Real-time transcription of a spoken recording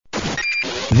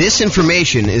This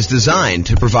information is designed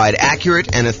to provide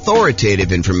accurate and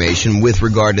authoritative information with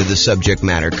regard to the subject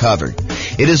matter covered.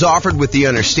 It is offered with the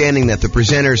understanding that the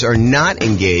presenters are not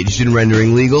engaged in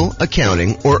rendering legal,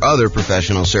 accounting, or other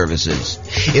professional services.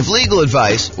 If legal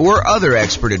advice or other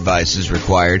expert advice is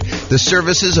required, the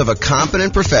services of a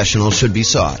competent professional should be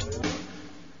sought.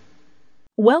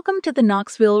 Welcome to the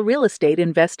Knoxville Real Estate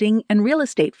Investing and Real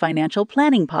Estate Financial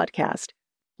Planning Podcast.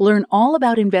 Learn all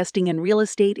about investing in real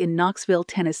estate in Knoxville,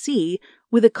 Tennessee,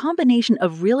 with a combination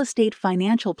of real estate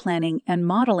financial planning and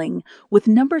modeling with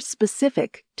numbers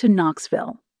specific to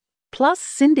Knoxville. Plus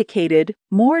syndicated,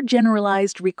 more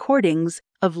generalized recordings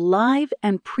of live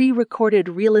and pre-recorded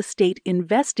real estate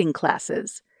investing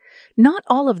classes, not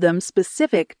all of them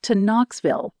specific to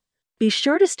Knoxville. Be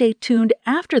sure to stay tuned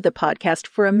after the podcast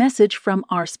for a message from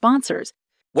our sponsors.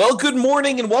 Well, good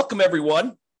morning and welcome,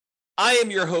 everyone. I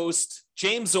am your host,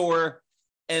 James Orr,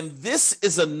 and this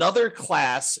is another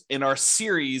class in our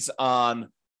series on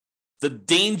the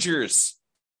dangers,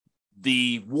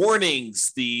 the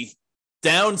warnings, the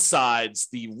downsides,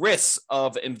 the risks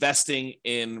of investing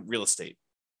in real estate.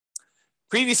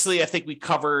 Previously, I think we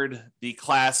covered the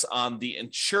class on the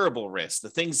insurable risk, the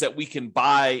things that we can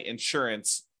buy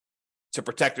insurance to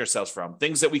protect ourselves from,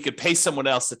 things that we could pay someone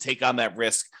else to take on that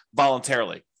risk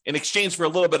voluntarily. In exchange for a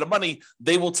little bit of money,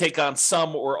 they will take on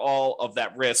some or all of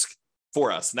that risk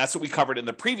for us. And that's what we covered in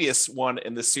the previous one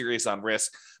in this series on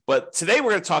risk. But today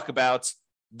we're going to talk about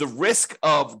the risk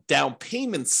of down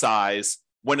payment size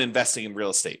when investing in real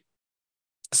estate.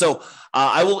 So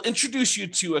I will introduce you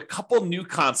to a couple new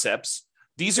concepts.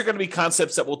 These are going to be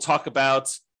concepts that we'll talk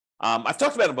about. I've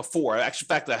talked about them before. Actually, in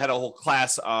fact, I had a whole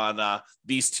class on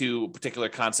these two particular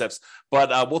concepts,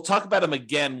 but we'll talk about them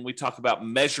again when we talk about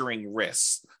measuring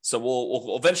risks. So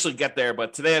we'll eventually get there,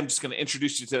 but today I'm just going to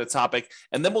introduce you to the topic,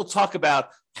 and then we'll talk about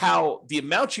how the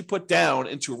amount you put down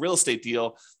into a real estate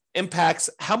deal impacts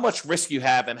how much risk you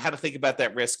have and how to think about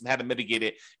that risk and how to mitigate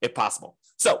it if possible.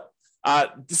 So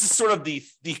this is sort of the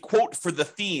quote for the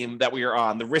theme that we are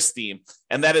on, the risk theme,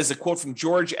 and that is a quote from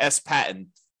George S. Patton.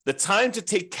 The time to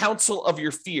take counsel of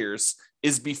your fears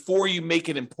is before you make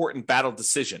an important battle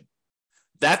decision.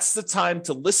 That's the time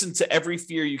to listen to every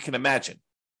fear you can imagine.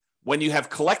 When you have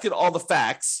collected all the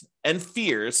facts and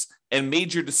fears and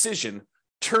made your decision,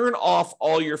 turn off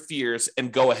all your fears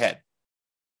and go ahead.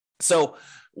 So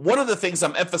one of the things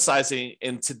I'm emphasizing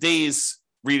in today's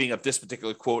reading of this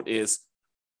particular quote is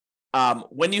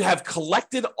when you have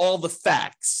collected all the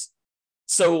facts.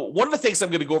 So one of the things I'm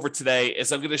going to go over today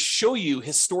is I'm going to show you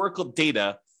historical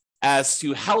data as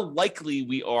to how likely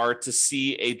we are to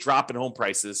see a drop in home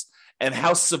prices and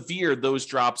how severe those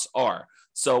drops are.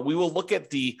 So we will look at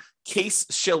the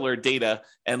Case-Shiller data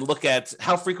and look at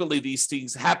how frequently these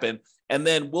things happen. And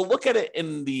then we'll look at it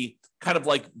in the kind of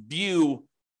like view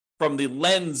from the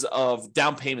lens of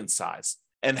down payment size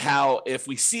and how if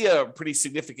we see a pretty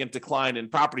significant decline in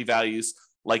property values,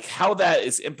 like how that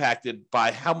is impacted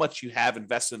by how much you have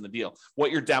invested in the deal,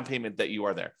 what your down payment that you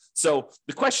are there. So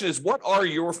the question is, what are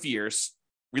your fears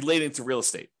relating to real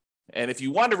estate? And if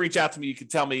you want to reach out to me, you can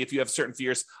tell me if you have certain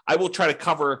fears. I will try to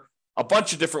cover a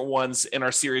bunch of different ones in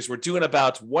our series. We're doing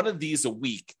about one of these a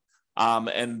week.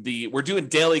 We're doing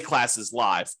daily classes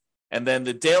live. And then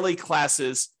the daily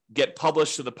classes get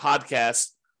published to the podcast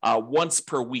once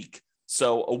per week.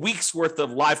 So a week's worth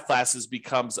of live classes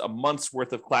becomes a month's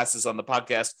worth of classes on the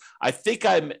podcast. I think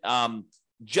I'm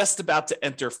just about to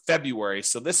enter February.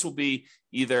 So this will be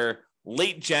either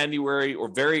late January or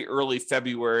very early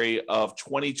February of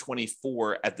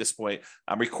 2024 at this point.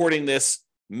 I'm recording this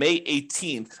May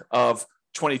 18th of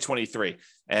 2023.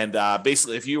 And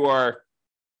basically, if you are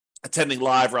attending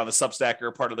live or on the Substack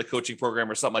or part of the coaching program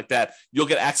or something like that, you'll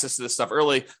get access to this stuff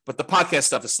early, but the podcast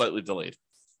stuff is slightly delayed.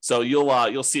 So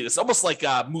you'll see this almost like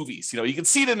movies. You can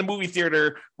see it in the movie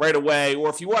theater right away, or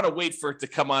if you want to wait for it to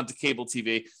come on to cable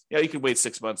TV, you can wait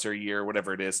 6 months or a year, or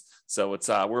whatever it is. So it's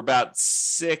we're about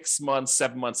 6 months,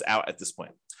 7 months out at this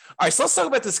point. All right, so let's talk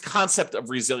about this concept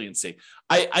of resiliency.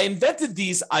 I invented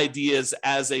these ideas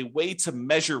as a way to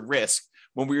measure risk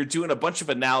when we were doing a bunch of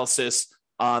analysis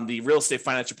on the real estate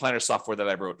financial planner software that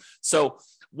I wrote. So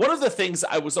one of the things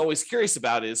I was always curious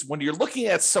about is when you're looking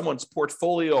at someone's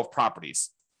portfolio of properties.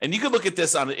 And you can look at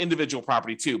this on an individual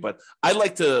property too, but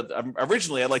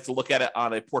originally I'd like to look at it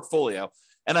on a portfolio.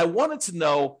 And I wanted to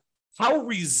know how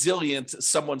resilient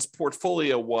someone's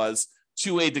portfolio was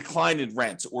to a decline in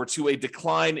rent or to a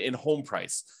decline in home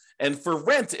price. And for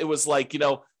rent, it was like,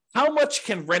 how much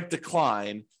can rent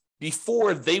decline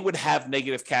before they would have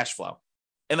negative cash flow?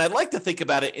 And I'd like to think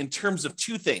about it in terms of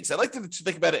two things. I'd like to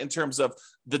think about it in terms of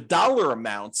the dollar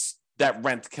amounts that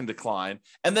rent can decline,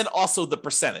 and then also the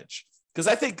percentage. Because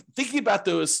I think thinking about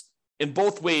those in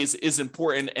both ways is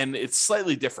important, and it's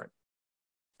slightly different.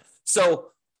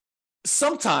 So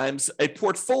sometimes a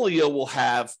portfolio will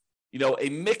have, a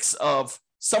mix of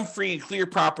some free and clear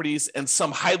properties and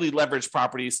some highly leveraged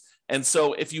properties. And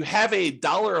so if you have a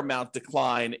dollar amount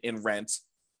decline in rent,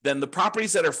 then the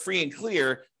properties that are free and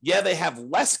clear, they have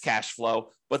less cash flow,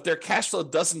 but their cash flow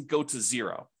doesn't go to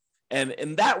zero. And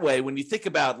in that way, when you think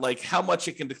about like how much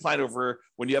it can decline over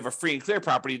when you have a free and clear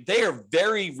property, they are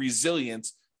very resilient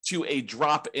to a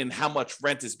drop in how much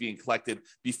rent is being collected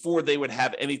before they would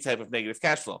have any type of negative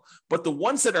cash flow. But the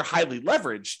ones that are highly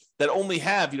leveraged, that only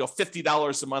have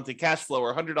 $50 a month in cash flow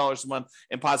or $100 a month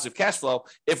in positive cash flow,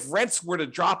 if rents were to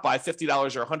drop by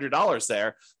 $50 or $100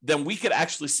 there, then we could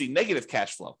actually see negative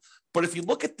cash flow. But if you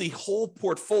look at the whole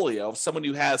portfolio of someone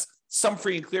who has some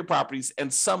free and clear properties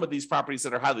and some of these properties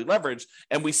that are highly leveraged,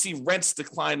 and we see rents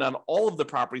decline on all of the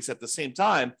properties at the same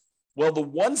time, well, the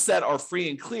ones that are free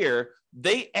and clear,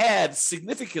 they add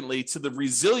significantly to the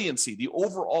resiliency, the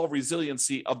overall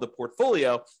resiliency of the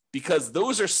portfolio, because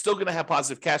those are still going to have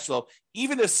positive cash flow,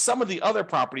 even if some of the other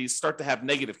properties start to have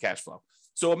negative cash flow.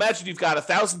 So imagine you've got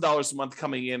 $1,000 a month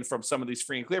coming in from some of these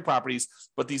free and clear properties,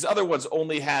 but these other ones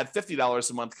only had $50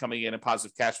 a month coming in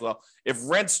positive cash flow. If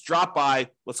rents drop by,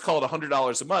 let's call it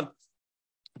 $100 a month,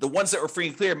 the ones that were free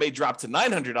and clear may drop to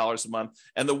 $900 a month,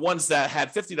 and the ones that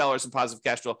had $50 in positive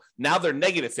cash flow, now they're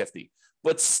negative 50.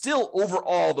 But still,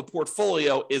 overall, the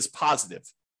portfolio is positive,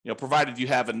 provided you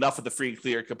have enough of the free and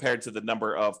clear compared to the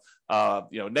number of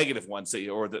negative ones,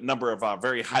 or the number of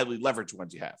very highly leveraged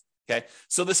ones you have. Okay,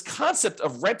 so this concept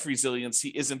of rent resiliency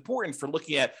is important for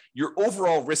looking at your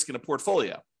overall risk in a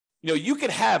portfolio. You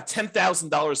could have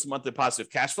 $10,000 a month in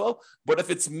positive cash flow, but if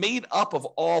it's made up of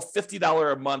all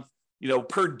 $50 a month,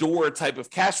 per door type of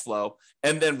cash flow,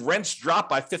 and then rents drop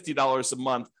by $50 a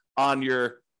month on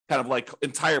your kind of like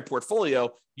entire portfolio,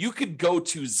 you could go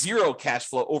to zero cash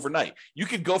flow overnight. You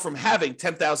could go from having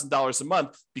 $10,000 a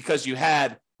month because you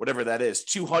had whatever that is,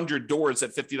 200 doors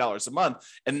at $50 a month.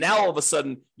 And now all of a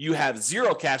sudden you have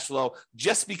zero cash flow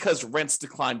just because rents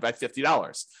declined by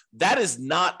 $50. That is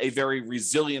not a very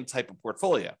resilient type of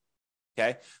portfolio.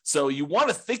 Okay. So you want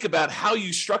to think about how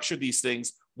you structure these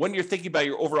things when you're thinking about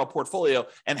your overall portfolio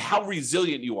and how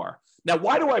resilient you are. Now,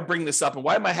 why do I bring this up and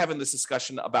why am I having this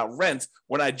discussion about rent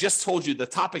when I just told you the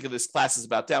topic of this class is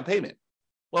about down payment?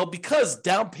 Well, because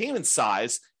down payment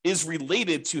size is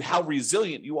related to how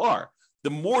resilient you are. The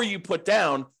more you put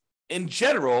down, in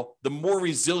general, the more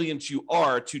resilient you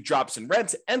are to drops in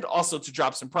rent and also to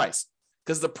drops in price.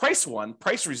 Because the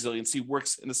price resiliency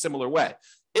works in a similar way.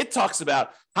 It talks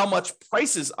about how much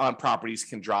prices on properties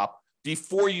can drop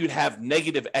before you'd have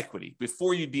negative equity,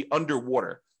 before you'd be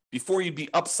underwater, before you'd be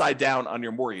upside down on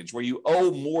your mortgage, where you owe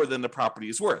more than the property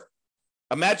is worth.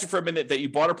 Imagine for a minute that you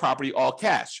bought a property all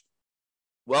cash.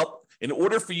 Well, in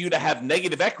order for you to have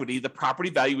negative equity, the property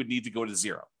value would need to go to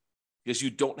zero because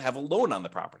you don't have a loan on the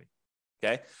property.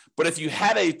 Okay. But if you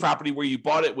had a property where you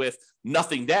bought it with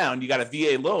nothing down, you got a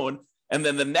VA loan, and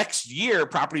then the next year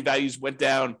property values went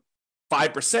down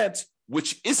 5%,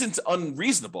 which isn't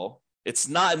unreasonable. It's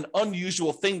not an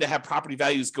unusual thing to have property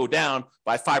values go down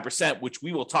by 5%, which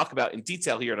we will talk about in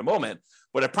detail here in a moment.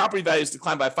 But if property values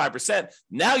decline by 5%,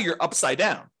 now you're upside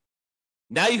down.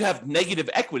 Now you have negative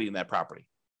equity in that property,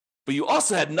 but you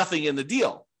also had nothing in the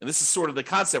deal. And this is sort of the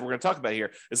concept we're going to talk about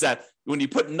here, is that when you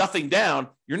put nothing down,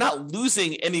 you're not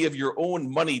losing any of your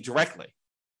own money directly,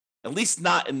 at least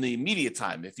not in the immediate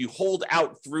time. If you hold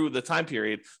out through the time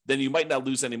period, then you might not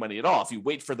lose any money at all if you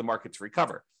wait for the market to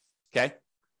recover. Okay.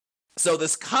 So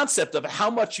this concept of how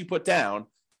much you put down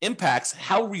impacts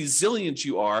how resilient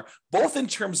you are, both in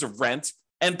terms of rent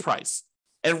and price.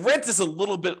 And rent is a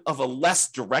little bit of a less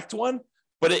direct one,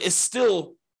 but it is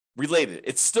still related.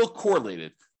 It's still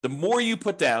correlated. The more you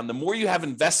put down, the more you have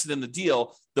invested in the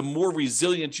deal, the more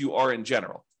resilient you are in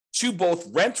general. To both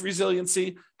rent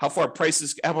resiliency, how far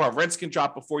rents can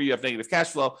drop before you have negative cash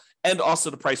flow, and also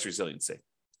the price resiliency.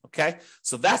 Okay,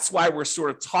 so that's why we're sort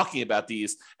of talking about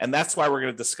these, and that's why we're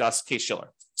going to discuss Case-Shiller.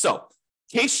 So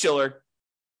Case-Shiller,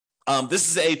 this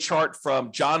is a chart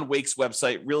from John Wake's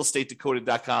website,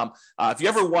 realestateDecoded.com. If you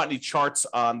ever want any charts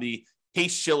on the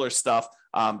Case-Shiller stuff,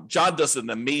 John does an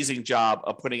amazing job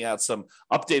of putting out some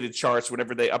updated charts.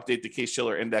 Whenever they update the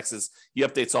Case-Shiller indexes, he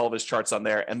updates all of his charts on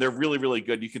there, and they're really, really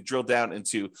good. You could drill down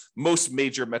into most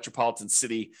major metropolitan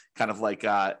city, kind of like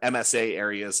MSA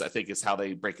areas, I think is how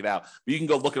they break it out. But you can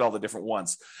go look at all the different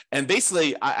ones. And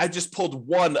basically, I just pulled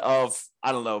one of,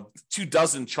 I don't know,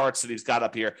 24 charts that he's got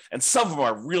up here. And some of them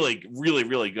are really, really,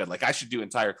 really good. Like I should do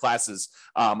entire classes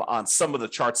on some of the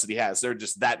charts that he has. They're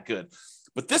just that good.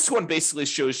 But this one basically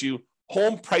shows you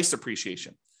home price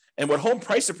appreciation. And what home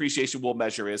price appreciation will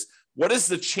measure is what is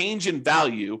the change in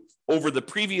value over the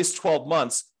previous 12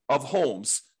 months of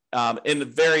homes in the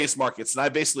various markets. And I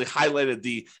basically highlighted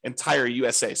the entire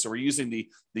USA. So we're using the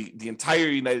entire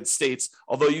United States,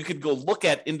 although you could go look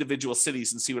at individual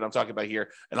cities and see what I'm talking about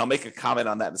here. And I'll make a comment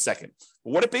on that in a second.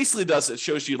 But what it basically does, it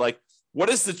shows you like, what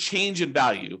is the change in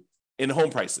value in home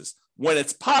prices? When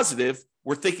it's positive,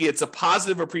 we're thinking it's a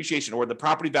positive appreciation or the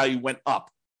property value went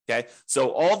up. Okay,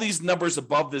 so all these numbers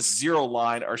above this zero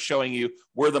line are showing you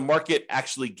where the market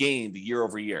actually gained year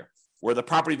over year, where the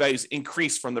property values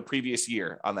increased from the previous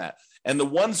year on that. And the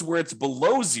ones where it's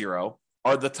below zero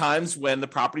are the times when the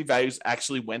property values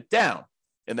actually went down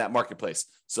in that marketplace.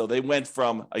 So they went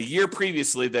from a year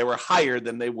previously, they were higher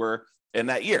than they were in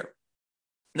that year.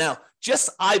 Now,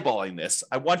 just eyeballing this,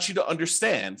 I want you to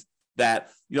understand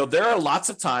that, there are lots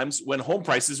of times when home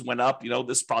prices went up,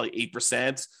 this is probably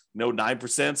 8%, 9%,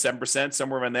 7%,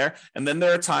 somewhere in there. And then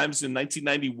there are times in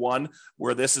 1991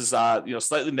 where this is,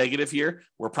 slightly negative here,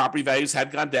 where property values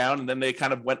had gone down and then they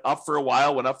kind of went up for a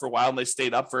while, and they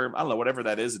stayed up for, I don't know, whatever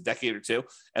that is, a decade or two.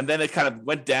 And then it kind of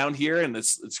went down here and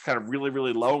it's kind of really,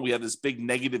 really low. And we had this big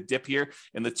negative dip here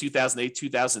in the 2008,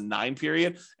 2009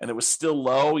 period. And it was still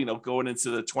low, going into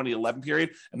the 2011 period.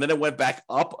 And then it went back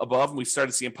up above and we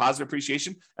started seeing positive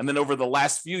appreciation. And then over the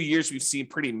last few years, we've seen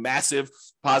pretty massive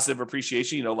positive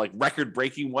appreciation, like record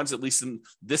breaking ones, at least in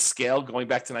this scale, going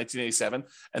back to 1987.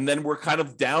 And then we're kind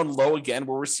of down low again,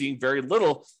 where we're seeing very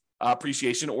little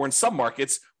appreciation, or in some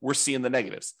markets, we're seeing the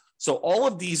negatives. So all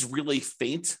of these really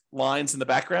faint lines in the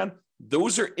background,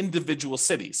 those are individual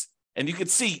cities. And you can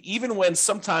see even when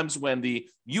sometimes when the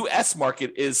US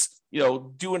market is,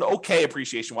 doing okay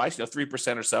appreciation wise,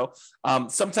 3% or so,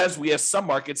 sometimes we have some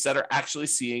markets that are actually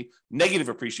seeing negative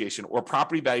appreciation or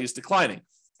property values declining.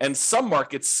 And some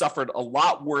markets suffered a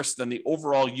lot worse than the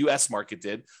overall US market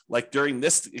did. Like during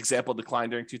this example decline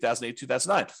during 2008,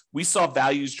 2009, we saw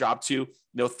values drop to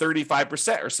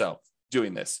 35% or so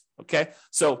doing this. Okay.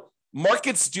 So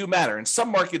markets do matter. And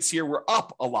some markets here were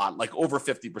up a lot, like over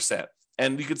 50%.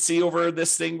 And you could see over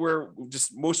this thing where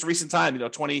just most recent time,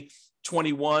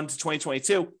 2021 to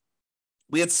 2022,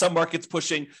 we had some markets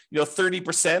pushing,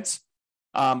 30%.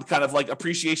 Kind of like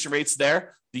appreciation rates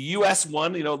there. The US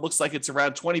one, it looks like it's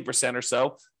around 20% or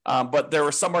so. But there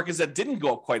were some markets that didn't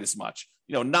go up quite as much.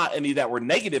 Not any that were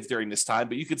negative during this time,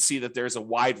 but you could see that there's a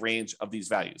wide range of these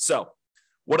values. So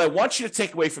what I want you to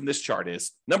take away from this chart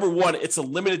is, number one, it's a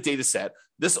limited data set.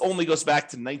 This only goes back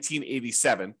to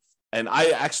 1987. And I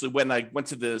actually, when I went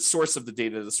to the source of the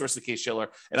data, the source of Case-Shiller,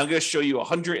 and I'm going to show you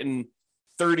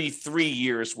 133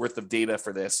 years worth of data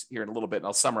for this here in a little bit, and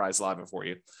I'll summarize a lot of it for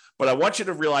you. But I want you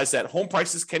to realize that home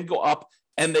prices can go up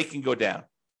and they can go down.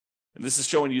 And this is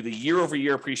showing you the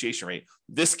year-over-year appreciation rate.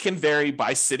 This can vary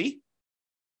by city.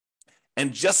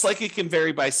 And just like it can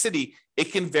vary by city,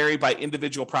 it can vary by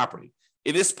individual property.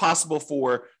 It is possible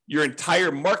for your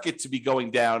entire market to be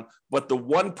going down, but the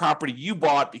one property you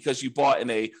bought because you bought in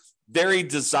a very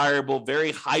desirable,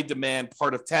 very high demand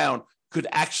part of town could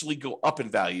actually go up in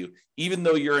value, even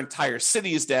though your entire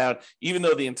city is down, even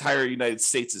though the entire United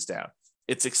States is down.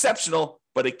 It's exceptional,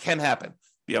 but it can happen.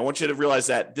 I want you to realize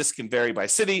that this can vary by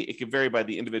city, it can vary by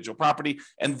the individual property,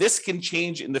 and this can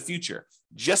change in the future.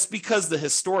 Just because the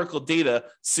historical data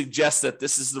suggests that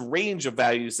this is the range of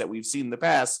values that we've seen in the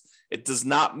past, it does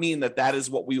not mean that that is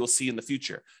what we will see in the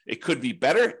future. It could be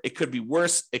better, it could be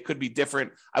worse, it could be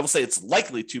different. I will say it's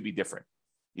likely to be different.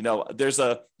 There's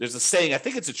a saying, I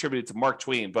think it's attributed to Mark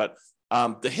Twain, but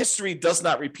the history does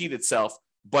not repeat itself,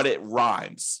 but it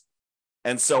rhymes.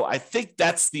 And so I think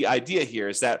that's the idea here,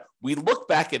 is that we look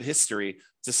back at history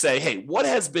to say, hey, what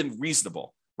has been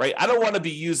reasonable, right? I don't want to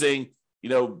be using,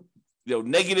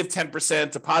 negative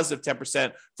 10% to positive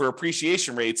 10% for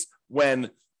appreciation rates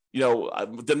when,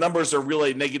 the numbers are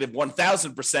really negative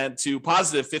 1,000% to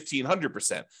positive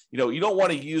 1,500%. You don't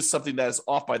want to use something that is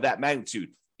off by that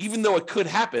magnitude. Even though it could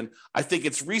happen, I think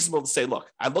it's reasonable to say, look,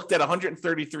 I looked at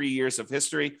 133 years of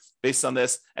history based on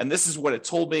this, and this is what it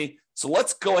told me. So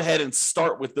let's go ahead and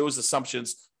start with those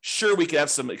assumptions. Sure, we could have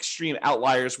some extreme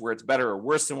outliers where it's better or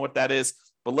worse than what that is,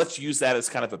 but let's use that as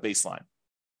kind of a baseline.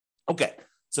 Okay,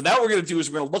 So now what we're going to do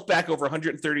is we're going to look back over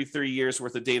 133 years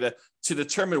worth of data to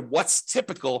determine what's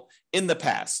typical in the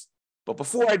past. But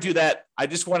before I do that, I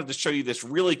just wanted to show you this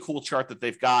really cool chart that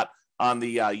they've got on the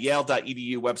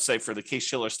Yale.edu website for the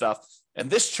Case-Shiller stuff. And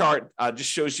this chart just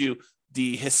shows you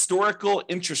the historical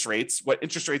interest rates, what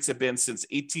interest rates have been since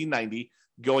 1890,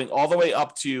 going all the way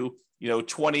up to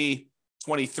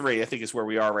 2023, I think is where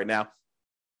we are right now.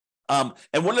 And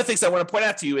one of the things I want to point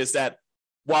out to you is that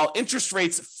while interest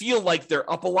rates feel like they're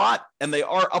up a lot, and they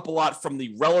are up a lot from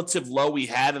the relative low we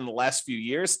had in the last few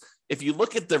years, if you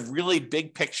look at the really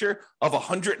big picture of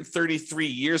 133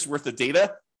 years worth of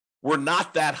data, we're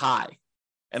not that high.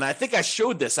 And I think I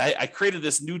showed this. I created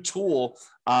this new tool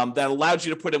that allowed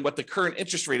you to put in what the current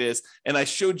interest rate is. And I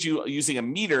showed you using a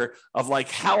meter of like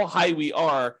how high we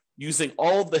are using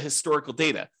all of the historical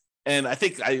data. And I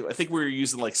think we were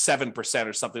using like 7%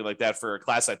 or something like that for a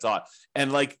class I taught.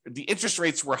 And like the interest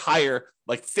rates were higher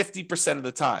like 50% of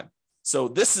the time. So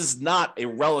this is not a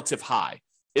relative high.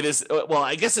 It is, well,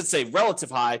 I guess it's a relative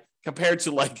high compared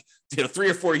to like 3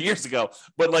 or 4 years ago.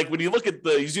 But like when you look at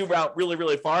you zoom out really,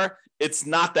 really far, it's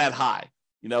not that high.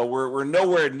 We're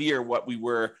nowhere near what we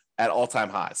were at all-time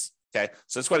highs. Okay.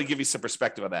 So I just want to give you some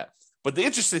perspective on that. But the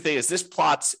interesting thing is this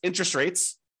plots interest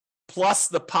rates plus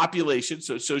the population.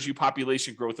 So it shows you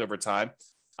population growth over time.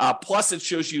 Plus it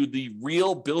shows you the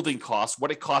real building costs,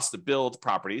 what it costs to build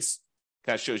properties.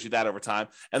 Kind of shows you that over time.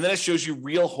 And then it shows you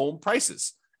real home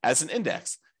prices as an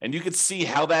index. And you can see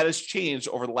how that has changed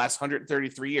over the last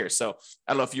 133 years. So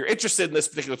I don't know if you're interested in this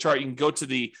particular chart, you can go to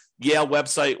the Yale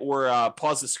website or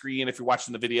pause the screen if you're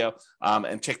watching the video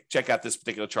and check out this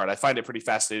particular chart. I find it pretty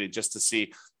fascinating just to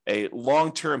see a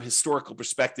long-term historical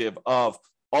perspective of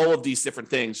all of these different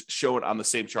things shown on the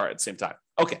same chart at the same time.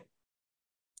 Okay.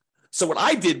 So what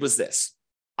I did was this.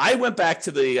 I went back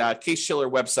to the Case-Shiller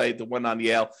website, the one on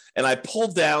Yale, and I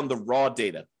pulled down the raw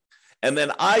data. And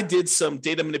then I did some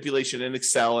data manipulation in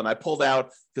Excel, and I pulled out,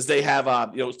 because they have,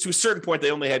 to a certain point, they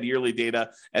only had yearly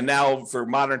data. And now for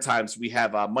modern times, we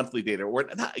have monthly data, or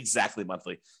not exactly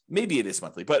monthly. Maybe it is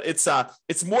monthly, but it's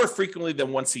more frequently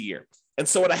than once a year. And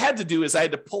so what I had to do is I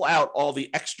had to pull out all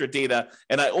the extra data,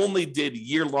 and I only did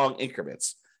year-long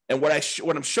increments. And what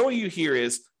I'm showing you here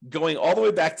is going all the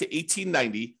way back to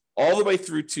 1890, all the way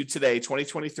through to today,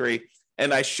 2023,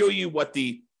 and I show you what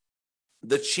the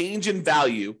change in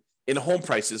value in home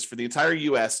prices for the entire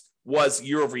U.S. was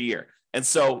year over year. And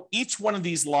so each one of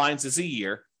these lines is a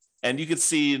year. And you can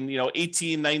see in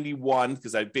 1891,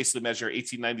 because I basically measure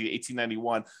 1890 to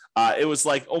 1891, it was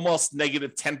like almost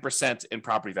negative 10% in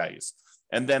property values.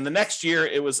 And then the next year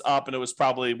it was up, and it was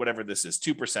probably whatever this is,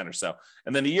 2% or so.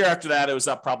 And then the year after that, it was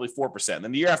up probably 4%. And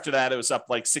then the year after that, it was up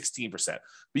like 16%.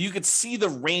 But you could see the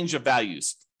range of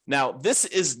values. Now, this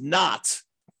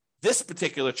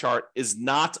particular chart is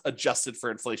not adjusted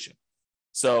for inflation.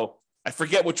 So I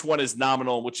forget which one is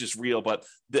nominal and which is real, but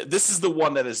this is the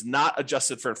one that is not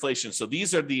adjusted for inflation. So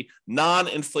these are the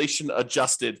non-inflation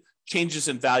adjusted changes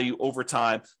in value over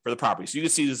time for the property. So you can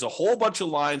see there's a whole bunch of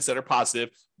lines that are positive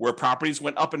where properties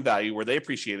went up in value, where they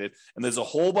appreciated, and there's a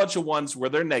whole bunch of ones where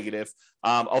they're negative,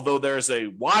 although there's a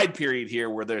wide period here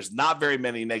where there's not very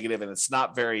many negative, and it's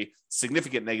not very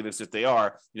significant negatives if they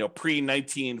are.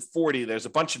 Pre-1940, there's a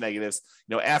bunch of negatives.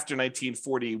 After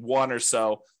 1941 or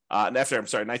so, and after,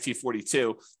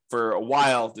 1942, for a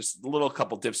while, there's a little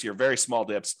couple dips here, very small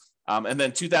dips. And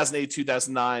then 2008,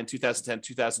 2009, 2010,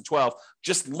 2012,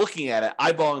 just looking at it,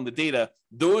 eyeballing the data,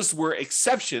 those were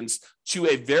exceptions to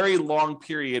a very long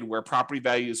period where property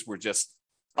values were just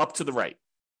up to the right.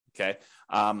 Okay.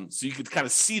 So you could kind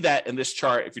of see that in this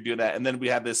chart if you're doing that. And then we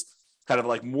have this kind of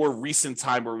like more recent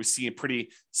time where we see a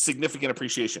pretty significant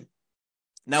appreciation.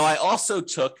 Now, I also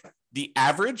took the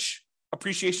average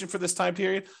appreciation for this time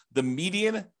period, the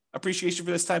median appreciation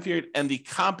for this time period, and the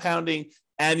compounding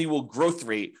annual growth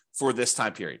rate for this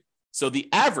time period. So the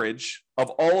average of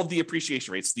all of the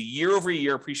appreciation rates, the year over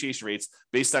year appreciation rates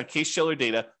based on Case-Shiller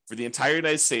data for the entire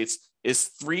United States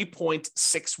is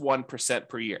 3.61%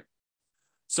 per year.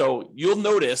 So you'll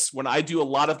notice when I do a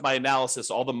lot of my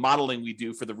analysis, all the modeling we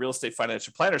do for the real estate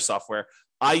financial planner software,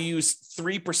 I use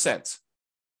 3%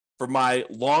 for my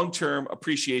long-term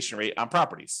appreciation rate on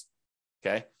properties.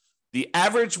 Okay. The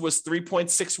average was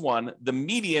 3.61. The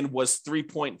median was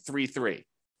 3.33.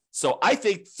 So I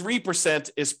think 3%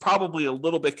 is probably a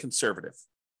little bit conservative.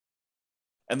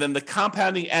 And then the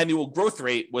compounding annual growth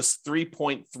rate was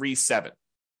 3.37.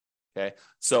 Okay.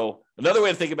 So another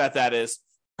way to think about that is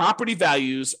property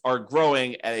values are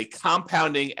growing at a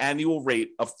compounding annual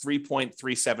rate of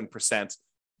 3.37%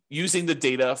 using the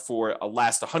data for the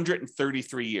last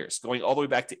 133 years, going all the way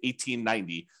back to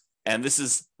 1890. And this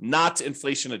is not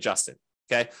inflation adjusted.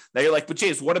 Okay. Now you're like, but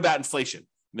James, what about inflation?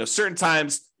 Certain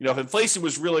times, if inflation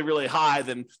was really, really high,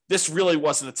 then this really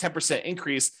wasn't a 10%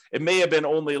 increase. It may have been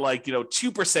only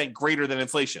 2% greater than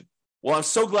inflation. Well, I'm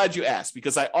so glad you asked,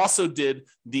 because I also did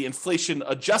the inflation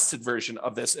adjusted version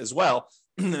of this as well.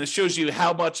 And it shows you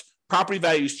how much property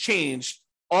values changed,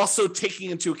 also taking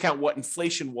into account what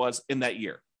inflation was in that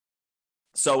year.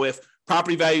 So if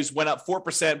property values went up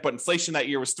 4%, but inflation that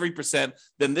year was 3%,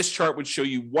 then this chart would show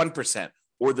you 1%,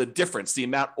 or the difference, the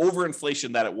amount over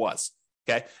inflation that it was.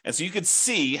 Okay. And so you could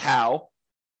see how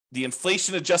the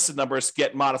inflation adjusted numbers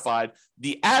get modified.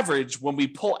 The average when we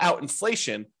pull out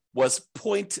inflation was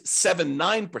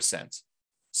 0.79%.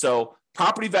 So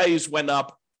property values went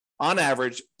up on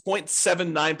average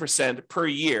 0.79% per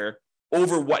year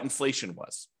over what inflation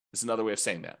was. Is another way of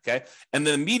saying that. Okay. And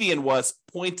the median was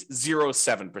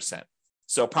 0.07%.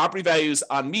 So property values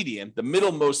on median, the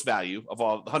middlemost value of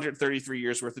all 133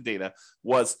 years worth of data,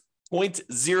 was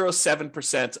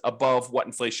 0.07% above what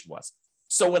inflation was.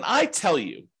 So when I tell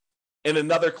you in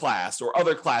another class or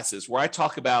other classes where I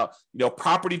talk about,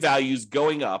 property values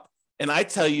going up, and I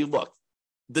tell you, look,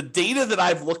 the data that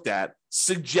I've looked at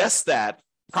suggests that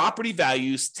property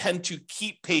values tend to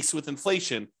keep pace with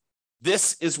inflation,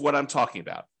 this is what I'm talking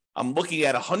about. I'm looking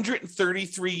at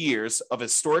 133 years of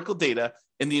historical data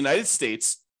in the United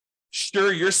States.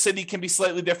 Sure, your city can be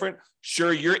slightly different.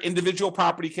 Sure, your individual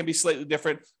property can be slightly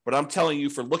different. But I'm telling you,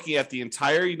 for looking at the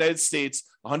entire United States,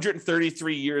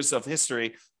 133 years of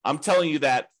history, I'm telling you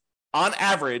that on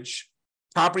average,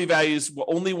 property values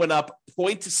only went up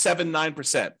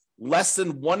 0.79%, less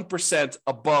than 1%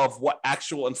 above what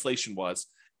actual inflation was.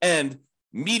 And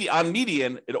on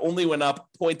median, it only went up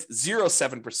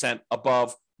 0.07%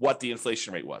 above what the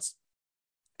inflation rate was.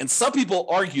 And some people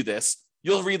argue this.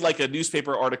 You'll read a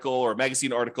newspaper article or a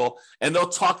magazine article, and they'll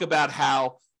talk about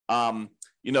how,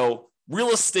 real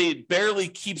estate barely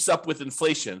keeps up with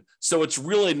inflation, so it's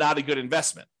really not a good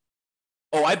investment.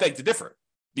 Oh, I beg to differ,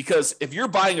 because if you're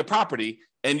buying a property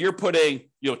and you're putting,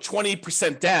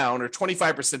 20% down or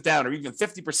 25% down or even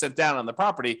 50% down on the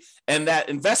property, and that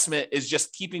investment is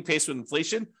just keeping pace with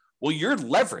inflation, well, you're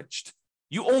leveraged.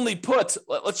 You only put,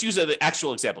 let's use an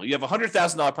actual example. You have a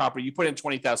 $100,000 property, you put in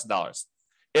 $20,000.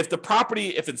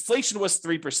 If inflation was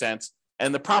 3%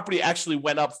 and the property actually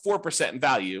went up 4% in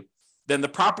value, then the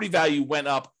property value went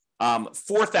up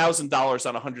 $4,000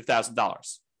 on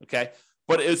 $100,000. Okay.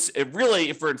 But it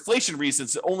really, for inflation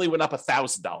reasons, it only went up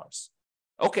 $1,000.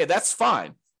 Okay. That's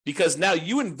fine, because now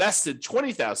you invested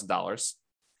 $20,000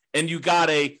 and you got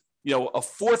a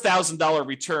 $4,000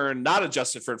 return, not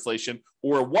adjusted for inflation,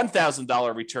 or a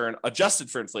 $1,000 return adjusted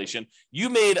for inflation. You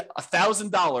made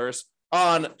 $1,000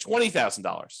 on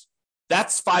 $20,000.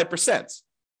 That's 5%.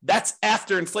 That's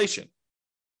after inflation.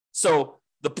 So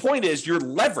the point is, you're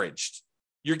leveraged.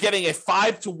 You're getting a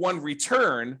 5-to-1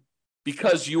 return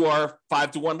because you are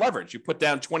 5-to-1 leverage. You put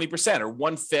down 20% or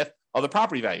 1/5 of the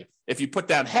property value. If you put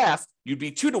down half, you'd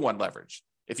be 2-to-1 leverage.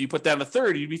 If you put down a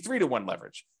third, you'd be 3-to-1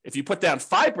 leverage. If you put down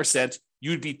 5%,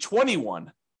 you'd be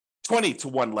 20-to-1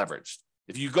 leveraged.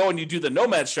 If you go and you do the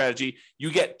nomad strategy,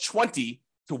 you get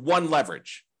 20-to-1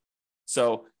 leverage.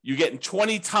 So you're getting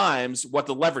 20 times what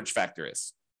the leverage factor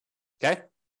is. Okay.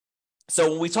 So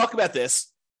when we talk about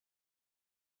this,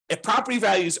 if property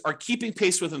values are keeping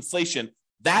pace with inflation,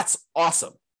 that's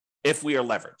awesome if we are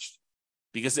leveraged,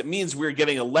 because it means we're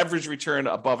getting a leverage return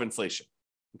above inflation.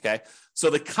 Okay. So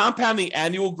the compounding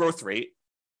annual growth rate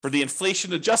for the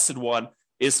inflation adjusted one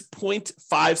is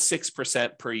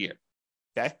 0.56% per year.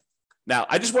 Okay. Now,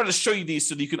 I just wanted to show you these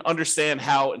so that you can understand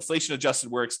how inflation adjusted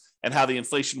works and how the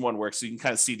inflation one works. So you can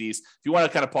kind of see these. If you want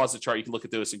to kind of pause the chart, you can look at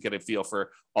those and get a feel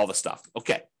for all the stuff.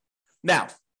 Okay. Now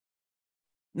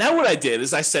what I did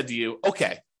is I said to you,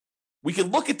 okay, we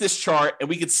can look at this chart and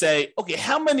we could say, okay,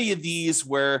 how many of these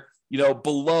were,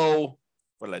 below,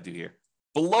 what did I do here?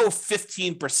 Below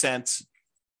 15%.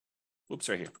 Whoops,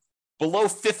 right here. Below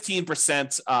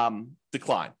 15%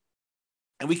 decline.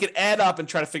 And we could add up and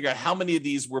try to figure out how many of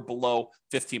these were below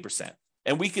 15%.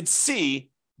 And we could see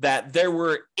that there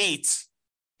were 8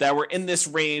 that were in this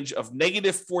range of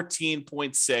negative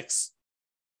 14.6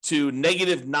 to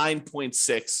negative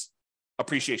 9.6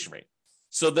 appreciation rate.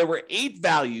 So there were 8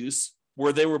 values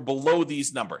where they were below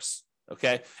these numbers.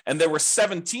 Okay. And there were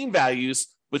 17 values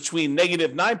between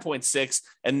negative 9.6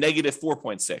 and negative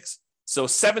 4.6. So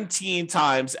 17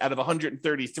 times out of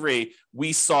 133,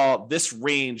 we saw this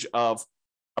range of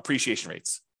appreciation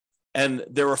rates. And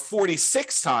there were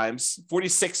 46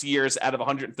 years out of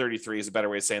 133 is a better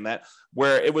way of saying that,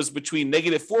 where it was between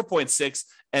negative 4.6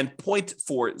 and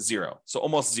 0.40. So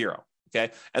almost zero.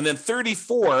 Okay. And then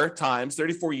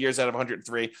 34 years out of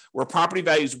 103, where property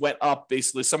values went up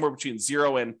basically somewhere between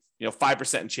 0 and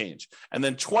 5% and change. And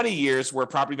then 20 years where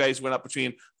property values went up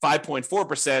between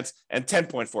 5.4% and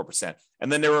 10.4%.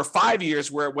 And then there were 5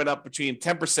 years where it went up between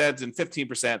 10% and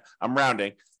 15%. I'm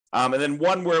rounding. And then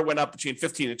one where it went up between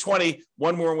 15 and 20,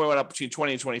 one where it went up between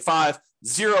 20 and 25,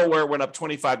 0 where it went up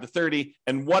 25 to 30,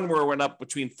 and one where it went up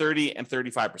between 30 and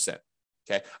 35%.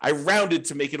 Okay. I rounded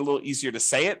to make it a little easier to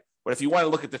say it, but if you want to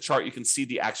look at the chart, you can see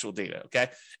the actual data. Okay.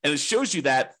 And it shows you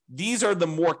that these are the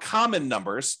more common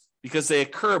numbers because they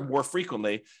occur more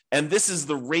frequently. And this is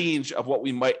the range of what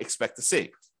we might expect to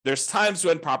see. There's times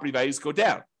when property values go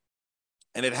down,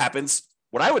 and it happens,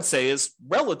 what I would say is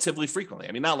relatively frequently.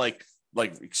 I mean, not like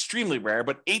extremely rare,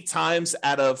 but 8 times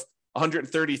out of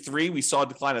 133, we saw a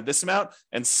decline of this amount,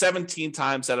 and 17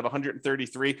 times out of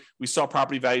 133, we saw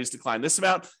property values decline this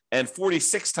amount, and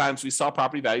 46 times we saw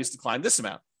property values decline this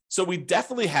amount. So we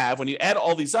definitely have, when you add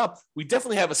all these up, we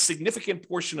definitely have a significant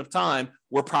portion of time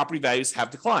where property values have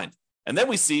declined. And then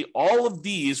we see all of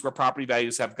these where property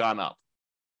values have gone up.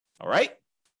 All right.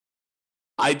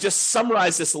 I just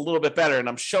summarized this a little bit better, and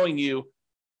I'm showing you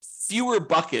fewer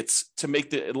buckets to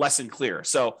make the lesson clearer.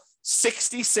 So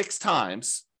 66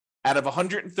 times out of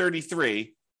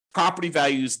 133, property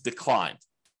values declined.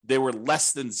 They were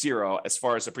less than 0 as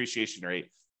far as appreciation rate,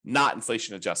 not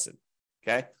inflation adjusted.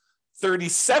 Okay.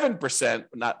 37%,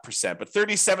 not percent, but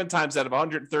 37 times out of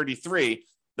 133,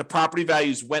 the property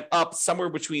values went up somewhere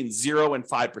between 0 and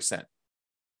 5%.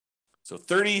 So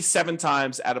 37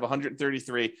 times out of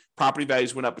 133, property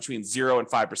values went up between 0 and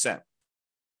 5%.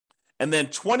 And then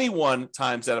 21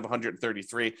 times out of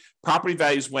 133, property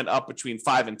values went up between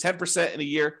 5 and 10% in a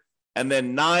year. And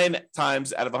then 9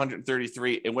 times out of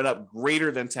 133, it went up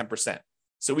greater than 10%.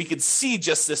 So we could see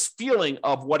just this feeling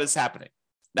of what is happening.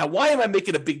 Now, why am I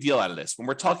making a big deal out of this when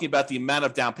we're talking about the amount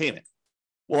of down payment?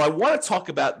 Well, I want to talk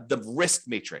about the risk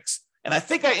matrix. And I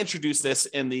think I introduced this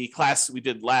in the class we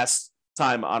did last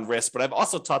time on risk, but I've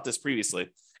also taught this previously.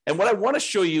 And what I want to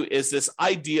show you is this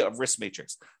idea of risk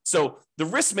matrix. So the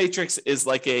risk matrix is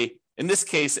like in this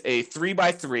case, a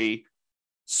 3x3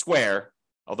 square,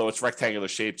 although it's rectangular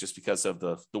shape just because of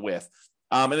the width.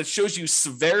 And it shows you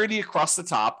severity across the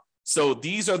top. So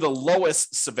these are the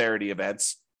lowest severity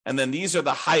events. And then these are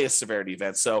the highest severity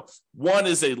events. So 1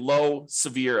 is a low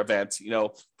severe event,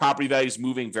 property values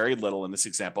moving very little in this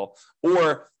example,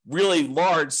 or really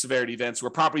large severity events where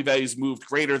property values moved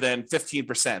greater than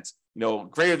 15%,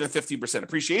 greater than 15%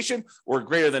 appreciation or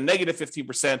greater than negative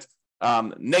 15%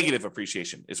 negative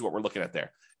appreciation is what we're looking at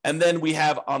there. And then we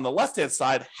have on the left-hand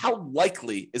side, how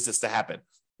likely is this to happen?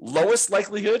 Lowest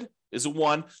likelihood is a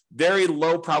 1, very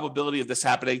low probability of this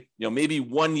happening, maybe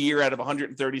 1 year out of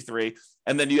 133.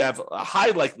 And then you have a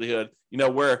high likelihood,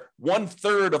 where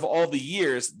 1/3 of all the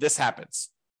years this happens.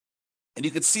 And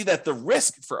you can see that the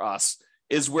risk for us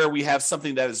is where we have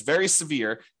something that is very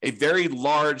severe, a very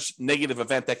large negative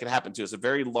event that can happen to us, a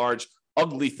very large,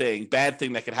 ugly thing, bad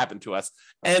thing that can happen to us.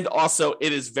 And also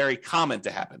it is very common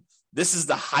to happen. This is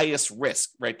the highest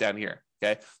risk right down here.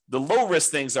 Okay. The low risk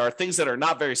things are things that are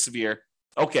not very severe.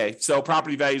 Okay, so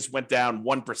property values went down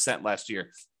 1% last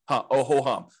year. Oh, ho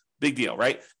hum. Big deal,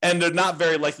 right? And they're not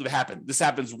very likely to happen. This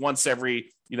happens once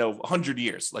every, 100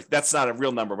 years. Like that's not a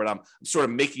real number, but I'm sort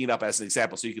of making it up as an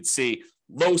example. So you can see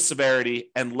low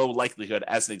severity and low likelihood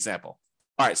as an example.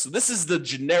 All right, so this is the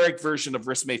generic version of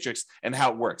risk matrix and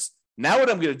how it works. Now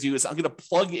what I'm going to do is I'm going to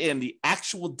plug in the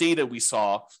actual data we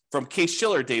saw from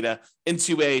Case-Shiller data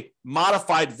into a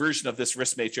modified version of this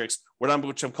risk matrix,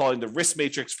 which I'm calling the risk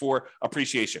matrix for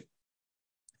appreciation.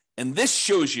 And this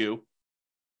shows you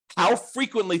how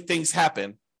frequently things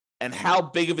happen and how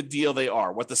big of a deal they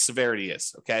are, what the severity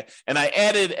is, okay? And I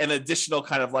added an additional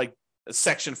kind of like a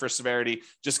section for severity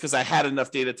just because I had enough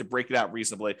data to break it out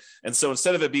reasonably. And so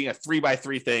instead of it being a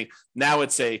 3x3 thing, now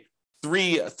it's a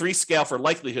three scale for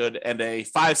likelihood and a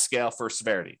 5 scale for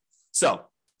severity. So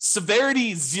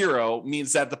severity 0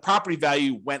 means that the property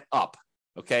value went up,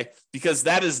 okay? Because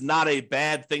that is not a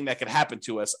bad thing that could happen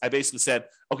to us. I basically said,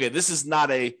 okay, this is not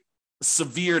a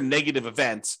severe negative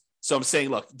event. So I'm saying,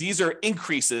 look, these are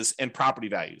increases in property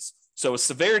values. So a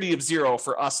severity of 0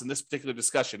 for us in this particular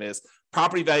discussion is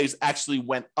property values actually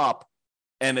went up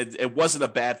and it wasn't a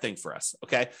bad thing for us,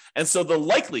 okay? And so the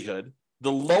likelihood,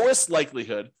 the lowest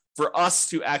likelihood for us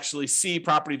to actually see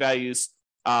property values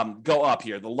go up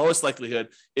here, the lowest likelihood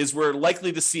is we're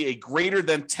likely to see a greater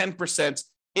than 10%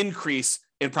 increase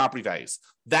in property values.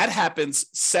 That happens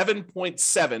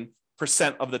 7.7%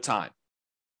 of the time.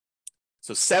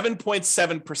 So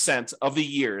 7.7% of the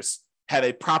years had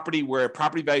a property where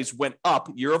property values went up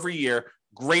year over year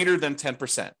greater than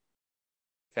 10%.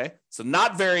 Okay, so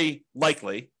not very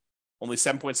likely, only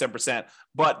 7.7%,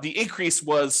 but the increase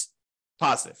was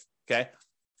positive. Okay,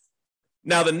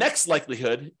 now the next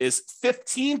likelihood is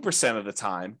 15% of the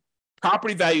time,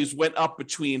 property values went up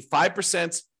between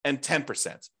 5% and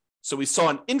 10%. So we saw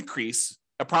an increase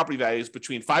of property values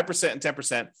between 5% and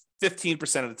 10%,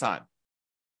 15% of the time.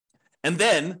 And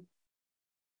then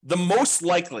the most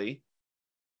likely,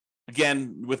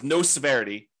 again, with no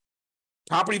severity,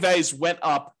 property values went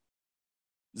up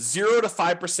 0 to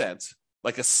 5%,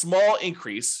 like a small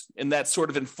increase in that sort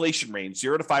of inflation range,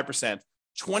 0 to 5%,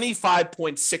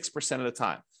 25.6% of the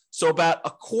time. So about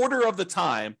a quarter of the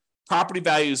time, property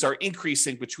values are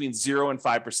increasing between 0 and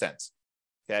 5%.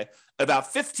 Okay.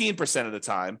 About 15% of the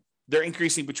time, they're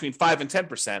increasing between 5 and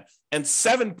 10%, and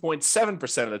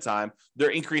 7.7% of the time, they're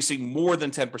increasing more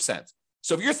than 10%.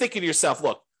 So if you're thinking to yourself,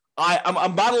 look,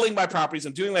 I'm modeling my properties,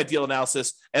 I'm doing my deal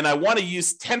analysis, and I want to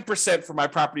use 10% for my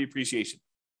property appreciation.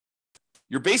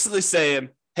 You're basically saying,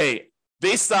 hey,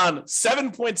 based on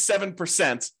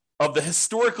 7.7% of the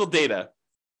historical data,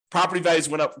 property values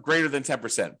went up greater than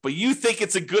 10%. But you think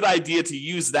it's a good idea to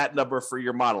use that number for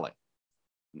your modeling,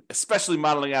 especially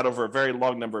modeling out over a very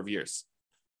long number of years.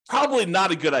 Probably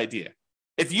not a good idea.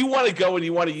 If you want to go and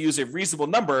you want to use a reasonable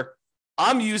number,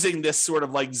 I'm using this sort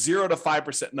of like 0 to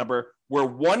 5% number where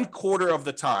 1/4 of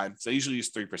the time, so I usually use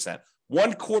 3%,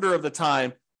 1/4 of the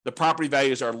time, the property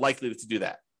values are likely to do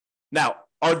that. Now,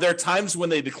 are there times when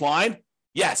they decline?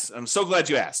 Yes. I'm so glad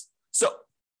you asked. So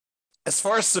as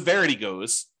far as severity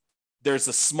goes, there's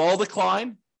a small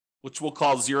decline, which we'll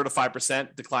call 0 to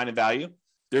 5% decline in value.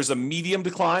 There's a medium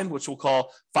decline, which we'll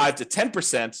call 5 to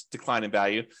 10% decline in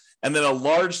value. And then a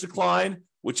large decline,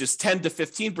 which is 10 to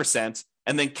 15%,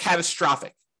 and then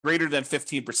catastrophic, greater than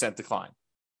 15% decline.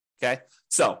 Okay.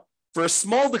 So for a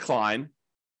small decline,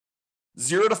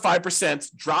 0 to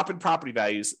 5% drop in property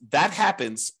values, that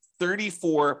happens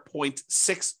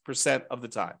 34.6% of the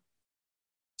time.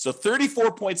 So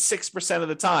 34.6% of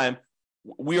the time,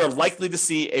 we are likely to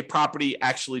see a property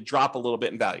actually drop a little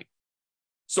bit in value.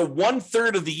 So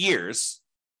 1/3 of the years,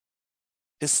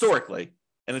 historically,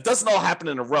 and it doesn't all happen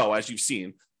in a row, as you've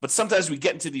seen, but sometimes we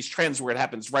get into these trends where it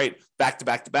happens right back to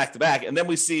back to back to back, and then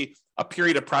we see a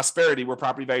period of prosperity where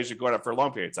property values are going up for a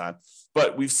long period of time.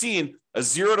 But we've seen a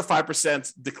 0 to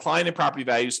 5% decline in property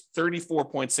values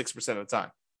 34.6% of the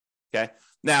time. Okay.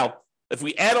 Now, if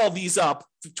we add all these up,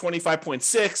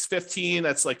 25.6, 15,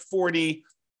 that's like 40.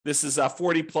 This is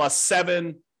 40 plus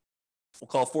 7. We'll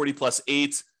call it 40 plus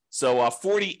 8. So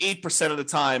 48% of the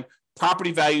time,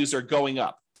 property values are going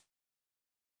up.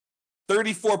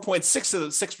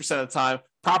 34.6% of the time,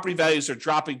 property values are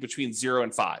dropping between 0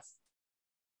 and 5.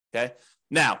 Okay.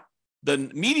 Now, the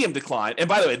medium decline, and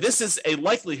by the way, this is a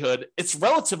likelihood, it's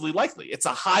relatively likely. It's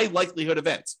a high likelihood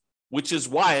event, which is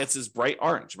why it's this bright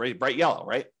orange, right? Bright yellow,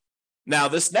 right? Now,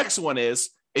 this next one is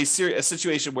a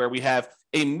situation where we have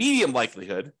a medium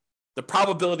likelihood. The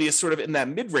probability is sort of in that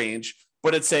mid-range,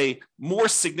 but it's a more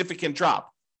significant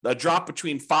drop, a drop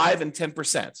between 5 and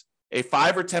 10%. A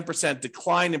 5 or 10%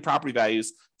 decline in property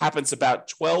values happens about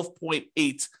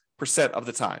 12.8% of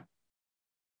the time.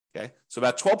 Okay, so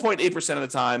about 12.8% of the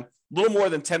time, a little more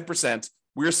than 10%,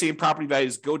 we're seeing property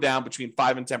values go down between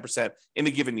 5 and 10% in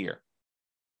a given year.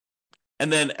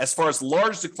 And then as far as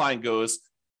large decline goes,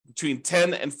 between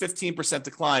 10 and 15%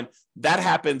 decline, that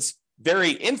happens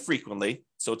very infrequently.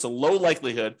 So it's a low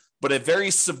likelihood, but a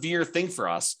very severe thing for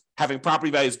us, having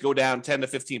property values go down 10 to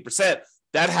 15%.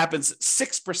 That happens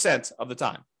 6% of the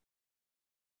time.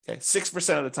 Okay,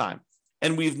 6% of the time.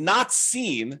 And we've not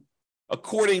seen,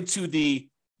 according to the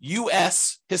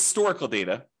US historical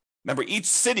data, remember each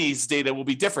city's data will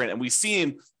be different, and we've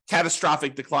seen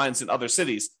catastrophic declines in other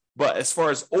cities. But as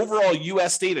far as overall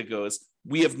US data goes,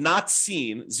 we have not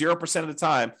seen 0% of the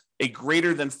time a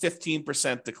greater than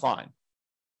 15% decline,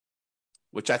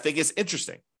 which I think is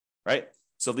interesting, right?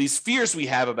 So these fears we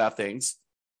have about things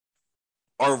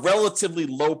are relatively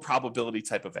low probability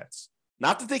type events.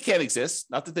 Not that they can't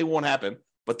exist, not that they won't happen,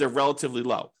 but they're relatively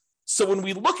low. So when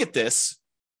we look at this,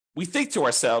 we think to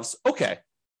ourselves, okay,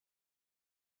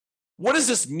 what does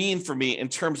this mean for me in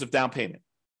terms of down payment?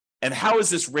 And how is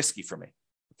this risky for me?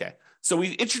 Okay, so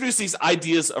we introduce these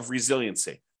ideas of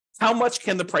resiliency. How much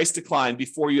can the price decline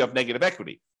before you have negative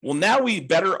equity? Well, now we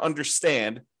better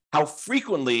understand how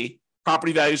frequently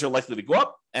property values are likely to go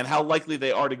up and how likely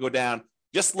they are to go down.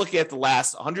 Just looking at the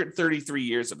last 133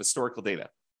 years of historical data.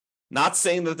 Not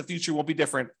saying that the future will be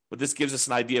different, but this gives us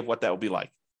an idea of what that will be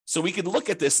like. So we can look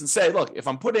at this and say, look, if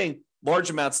I'm putting large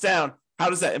amounts down, how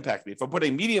does that impact me? If I'm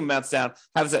putting medium amounts down,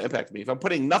 how does that impact me? If I'm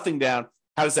putting nothing down,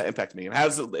 how does that impact me? And how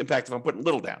does it impact if I'm putting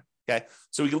little down? Okay,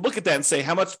 so we can look at that and say,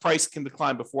 how much price can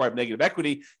decline before I have negative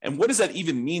equity? And what does that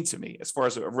even mean to me as far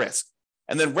as a risk?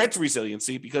 And then rent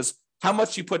resiliency, because how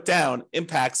much you put down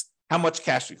impacts how much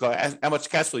cash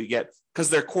flow you get, because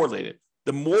they're correlated.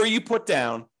 The more you put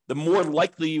down, the more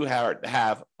likely you are to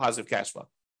have positive cash flow.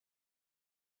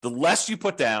 The less you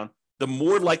put down, the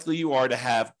more likely you are to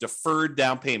have deferred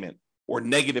down payment or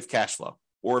negative cash flow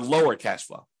or lower cash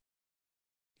flow.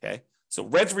 Okay, so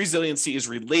rent resiliency is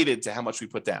related to how much we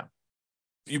put down.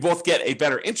 You both get a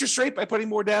better interest rate by putting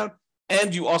more down,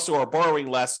 and you also are borrowing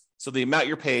less, so the amount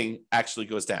you're paying actually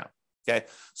goes down. Okay,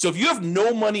 so if you have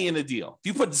no money in a deal, if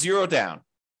you put zero down,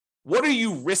 what are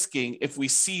you risking if we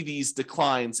see these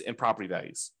declines in property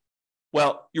values?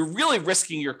 Well, you're really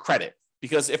risking your credit,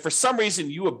 because if for some reason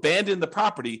you abandon the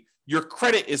property, your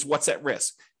credit is what's at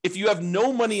risk. If you have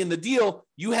no money in the deal,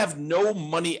 you have no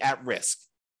money at risk.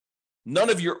 None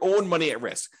of your own money at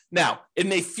risk. Now, it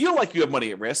may feel like you have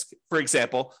money at risk. For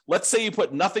example, let's say you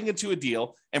put nothing into a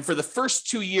deal, and for the first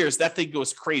 2 years, that thing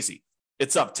goes crazy.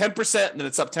 It's up 10%, and then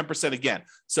it's up 10% again.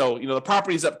 So, the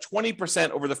property is up 20%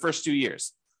 over the first 2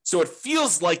 years. So it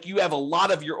feels like you have a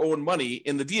lot of your own money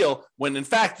in the deal, when in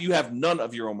fact you have none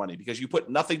of your own money because you put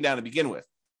nothing down to begin with.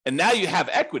 And now you have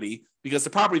equity because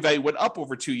the property value went up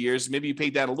over 2 years. Maybe you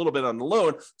paid down a little bit on the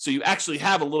loan, so you actually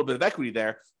have a little bit of equity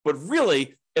there. But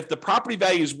really, if the property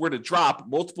values were to drop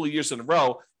multiple years in a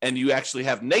row and you actually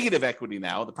have negative equity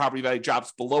now, the property value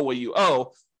drops below what you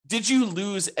owe, did you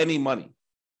lose any money?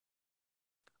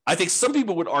 I think some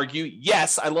people would argue,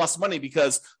 yes, I lost money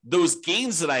because those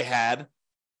gains that I had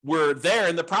were there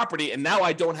in the property and now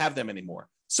I don't have them anymore.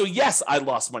 So yes, I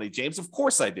lost money, James. Of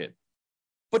course I did.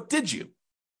 But did you?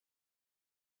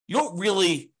 You don't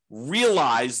really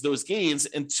realize those gains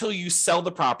until you sell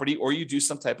the property or you do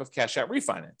some type of cash out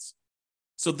refinance.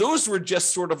 So those were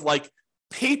just sort of like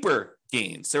paper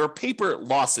gains. There were paper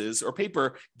losses or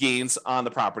paper gains on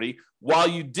the property while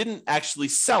you didn't actually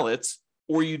sell it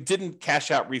or you didn't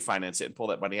cash out refinance it and pull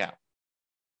that money out.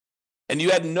 And you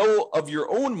had no of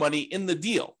your own money in the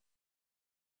deal.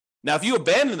 Now, if you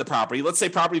abandon the property, let's say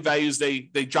property values, they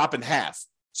drop in half.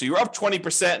 So you're up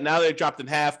 20%, now they dropped in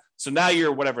half. So now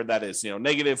you're whatever that is,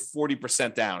 negative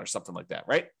 40% down or something like that,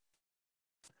 right?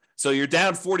 So you're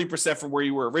down 40% from where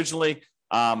you were originally.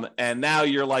 And now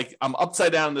you're like, I'm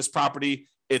upside down in this property.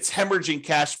 It's hemorrhaging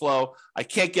cash flow. I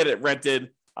can't get it rented.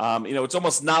 It's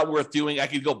almost not worth doing. I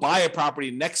could go buy a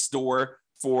property next door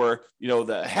for,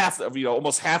 the half of,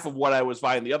 almost half of what I was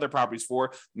buying the other properties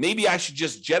for. Maybe I should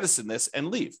just jettison this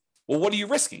and leave. Well, what are you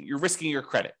risking? You're risking your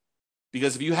credit.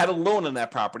 Because if you had a loan on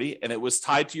that property and it was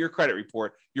tied to your credit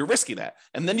report, you're risking that.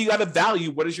 And then you got to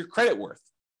value, what is your credit worth?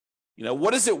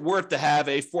 What is it worth to have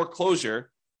a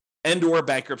foreclosure and or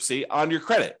bankruptcy on your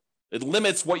credit? It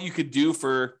limits what you could do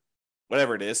for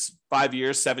whatever it is, 5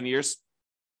 years, 7 years,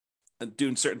 and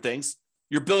doing certain things.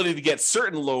 Your ability to get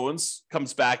certain loans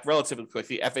comes back relatively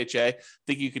quickly. FHA, I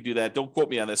think you could do that. Don't quote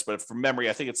me on this, but from memory,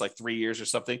 I think it's like 3 years or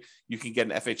something. You can get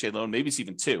an FHA loan. Maybe it's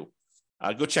even 2.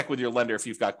 Go check with your lender if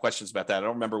you've got questions about that. I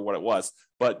don't remember what it was,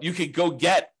 but you could go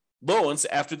get loans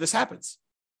after this happens.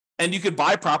 And you could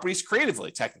buy properties creatively,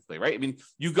 technically, right? I mean,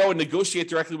 you go and negotiate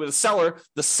directly with a seller.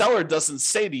 The seller doesn't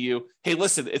say to you, hey,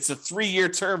 listen, it's a 3-year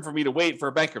term for me to wait for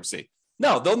a bankruptcy.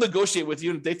 No, they'll negotiate with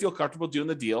you and they feel comfortable doing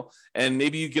the deal. And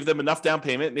maybe you give them enough down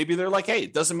payment. Maybe they're like, hey,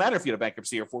 it doesn't matter if you had a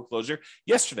bankruptcy or foreclosure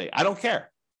yesterday. I don't care.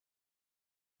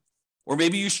 Or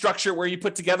maybe you structure where you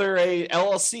put together a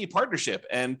LLC partnership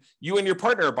and you and your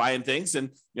partner are buying things and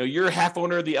you're a half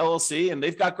owner of the LLC and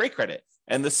they've got great credit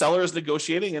and the seller is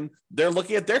negotiating and they're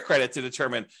looking at their credit to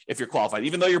determine if you're qualified,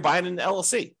 even though you're buying an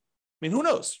LLC. I mean, who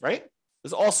knows, right?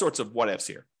 There's all sorts of what ifs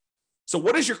here. So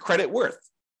what is your credit worth?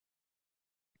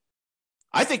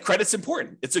 I think credit's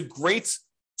important. It's a great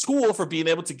tool for being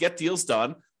able to get deals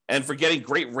done and for getting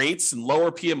great rates and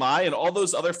lower PMI and all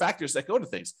those other factors that go to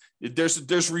things.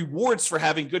 There's rewards for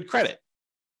having good credit,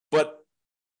 but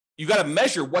you got to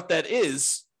measure what that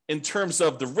is in terms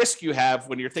of the risk you have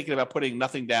when you're thinking about putting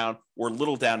nothing down or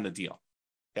little down in the deal.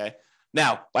 Okay.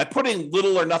 Now, by putting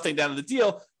little or nothing down in the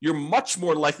deal, you're much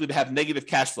more likely to have negative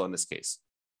cash flow in this case,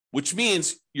 which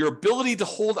means your ability to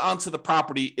hold onto the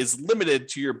property is limited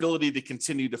to your ability to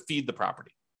continue to feed the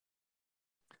property.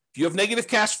 If you have negative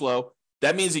cash flow,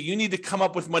 that means that you need to come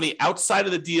up with money outside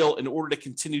of the deal in order to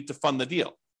continue to fund the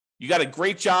deal. You got a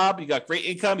great job, you got great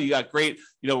income, you got great,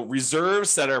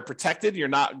 reserves that are protected. You're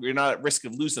not at risk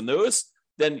of losing those.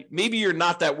 Then maybe you're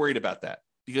not that worried about that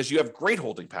because you have great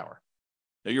holding power.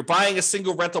 Now you're buying a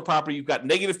single rental property, you've got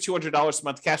negative $200 a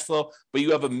month cash flow, but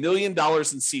you have $1 million in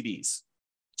CDs.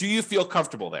 Do you feel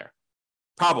comfortable there?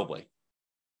 Probably.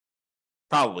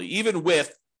 Even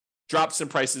with drops in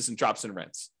prices and drops in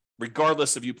rents,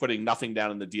 regardless of you putting nothing down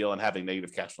in the deal and having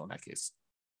negative cash flow in that case.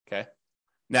 Okay.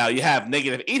 Now you have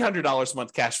negative $800 a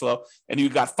month cash flow and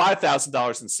you've got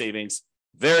 $5,000 in savings.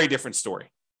 Very different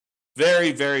story.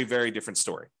 Very, very, very different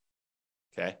story.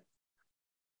 Okay.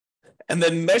 And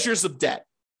then measures of debt.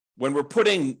 When we're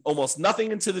putting almost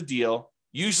nothing into the deal,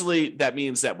 usually that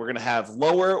means that we're going to have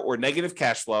lower or negative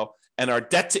cash flow, and our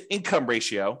debt to income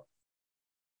ratio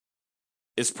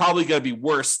is probably going to be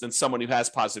worse than someone who has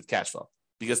positive cash flow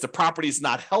because the property is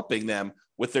not helping them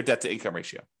with their debt to income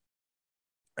ratio.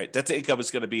 Right? Debt to income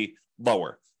is going to be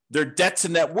lower. Their debt to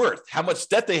net worth, how much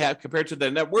debt they have compared to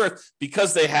their net worth,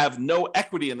 because they have no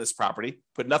equity in this property,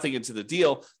 put nothing into the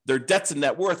deal, their debt to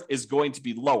net worth is going to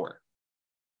be lower.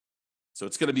 So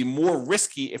it's going to be more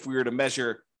risky if we were to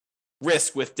measure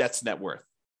risk with debt to net worth.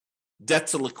 Debt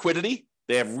to liquidity,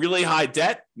 they have really high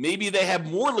debt. Maybe they have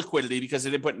more liquidity because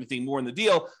they didn't put anything more in the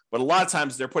deal, but a lot of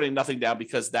times they're putting nothing down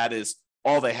because that is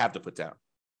all they have to put down.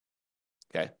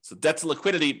 Okay, so debt to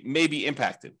liquidity may be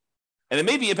impacted. And it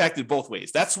may be impacted both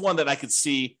ways. That's one that I could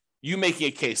see you making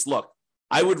a case. Look,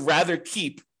 I would rather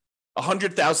keep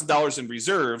 $100,000 in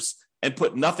reserves and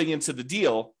put nothing into the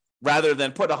deal rather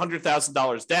than put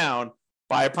 $100,000 down,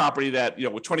 buy a property that,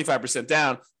 with 25%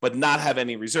 down, but not have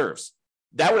any reserves.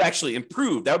 That would actually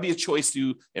improve. That would be a choice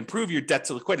to improve your debt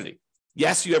to liquidity.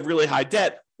 Yes, you have really high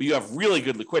debt, but you have really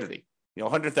good liquidity,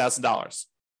 $100,000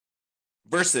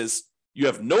 versus you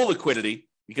have no liquidity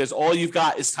because all you've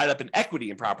got is tied up in equity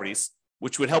in properties,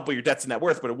 which would help with your debt to net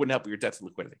worth, but it wouldn't help with your debt to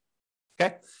liquidity.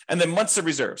 Okay. And then months of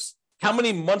reserves. How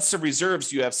many months of reserves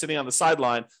do you have sitting on the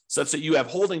sideline such that you have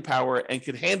holding power and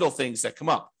can handle things that come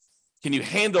up? Can you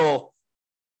handle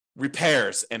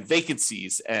repairs and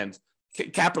vacancies and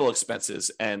capital expenses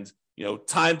and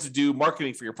time to do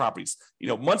marketing for your properties?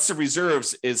 Months of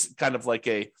reserves is kind of like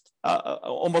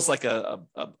almost like a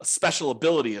special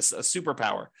ability, a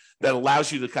superpower that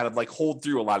allows you to kind of like hold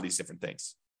through a lot of these different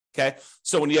things. Okay,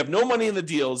 so when you have no money in the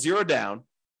deal, zero down,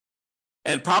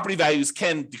 and property values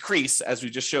can decrease, as we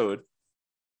just showed,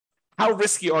 how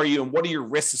risky are you and what are your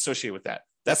risks associated with that?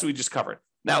 That's what we just covered.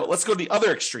 Now, let's go to the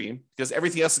other extreme because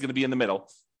everything else is going to be in the middle.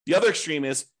 The other extreme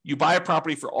is you buy a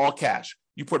property for all cash.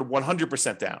 You put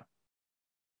 100% down.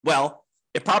 Well,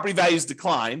 if property values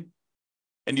decline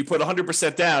and you put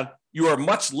 100% down, you are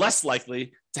much less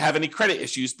likely to have any credit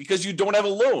issues because you don't have a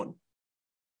loan,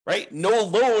 right? No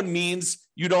loan means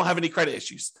you don't have any credit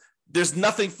issues. There's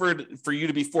nothing for you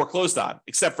to be foreclosed on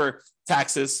except for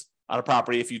taxes on a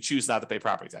property if you choose not to pay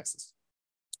property taxes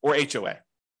or HOA,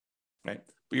 right?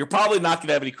 But you're probably not going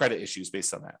to have any credit issues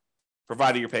based on that,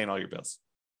 provided you're paying all your bills.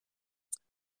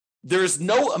 There's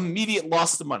no immediate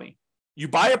loss of money. You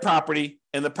buy a property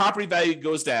and the property value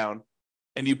goes down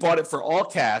and you bought it for all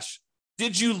cash.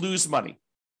 Did you lose money?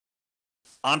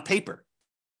 On paper.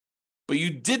 But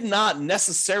you did not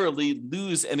necessarily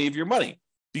lose any of your money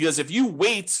because if you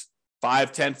wait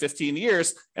 5, 10, 15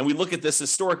 years and we look at this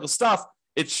historical stuff,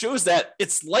 it shows that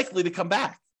it's likely to come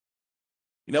back.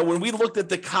 When we looked at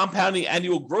the compounding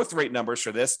annual growth rate numbers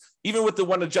for this, even with the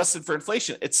one adjusted for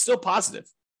inflation, it's still positive.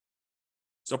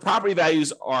 So property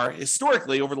values are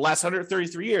historically, over the last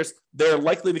 133 years, they're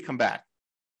likely to come back.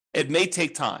 It may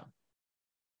take time.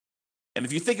 And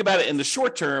if you think about it in the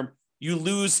short term, you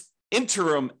lose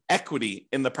interim equity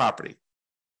in the property.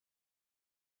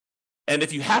 And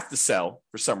if you have to sell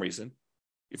for some reason,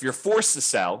 if you're forced to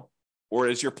sell, or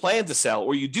is your plan to sell,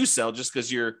 or you do sell just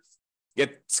because you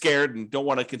get scared and don't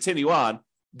want to continue on,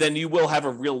 then you will have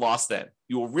a real loss then.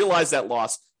 You will realize that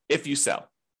loss if you sell.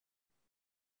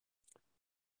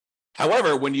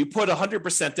 However, when you put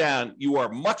 100% down, you are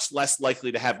much less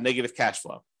likely to have negative cash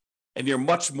flow, and you're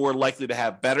much more likely to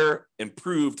have better,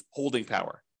 improved holding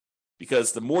power.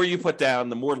 Because the more you put down,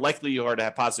 the more likely you are to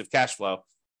have positive cash flow,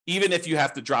 even if you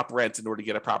have to drop rent in order to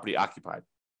get a property occupied.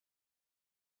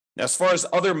 Now, as far as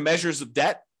other measures of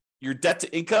debt, your debt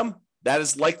to income, that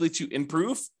is likely to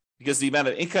improve because the amount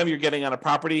of income you're getting on a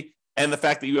property and the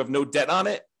fact that you have no debt on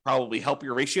it probably help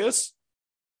your ratios.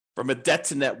 From a debt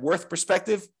to net worth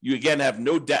perspective, you again have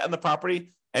no debt on the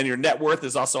property and your net worth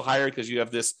is also higher because you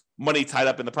have this money tied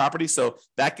up in the property. So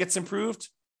that gets improved.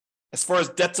 As far as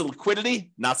debt to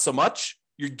liquidity, not so much.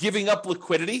 You're giving up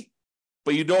liquidity,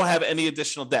 but you don't have any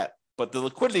additional debt. But the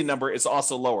liquidity number is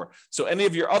also lower. So any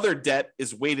of your other debt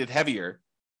is weighted heavier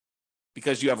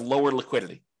because you have lower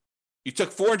liquidity. You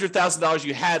took $400,000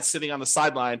 you had sitting on the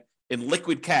sideline in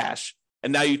liquid cash,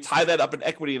 and now you tie that up in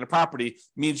equity in a property,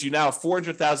 means you now have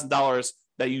 $400,000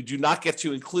 that you do not get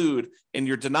to include in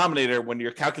your denominator when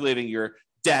you're calculating your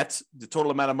debt, the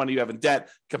total amount of money you have in debt,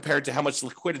 compared to how much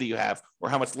liquidity you have or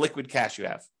how much liquid cash you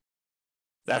have.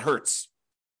 That hurts.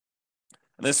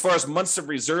 And as far as months of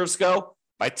reserves go,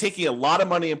 by taking a lot of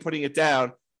money and putting it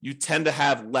down, you tend to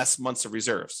have less months of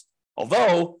reserves.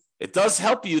 Although it does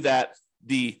help you that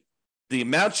the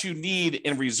amount you need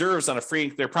in reserves on a free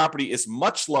and clear property is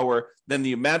much lower than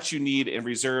the amount you need in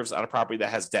reserves on a property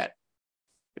that has debt.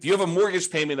 If you have a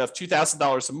mortgage payment of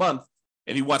 $2,000 a month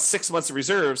and you want 6 months of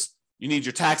reserves, you need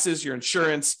your taxes, your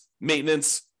insurance,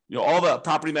 maintenance, all the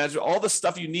property management, all the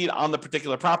stuff you need on the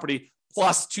particular property,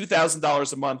 plus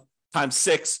 $2,000 a month times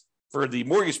 6 for the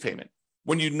mortgage payment.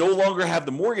 When you no longer have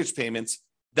the mortgage payments,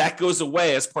 that goes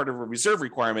away as part of a reserve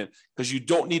requirement because you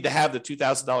don't need to have the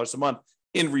 $2,000 a month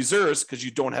in reserves because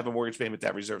you don't have a mortgage payment to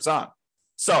have reserves on.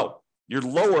 So it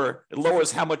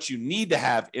lowers how much you need to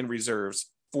have in reserves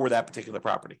for that particular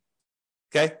property.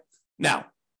 Okay. Now,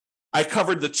 I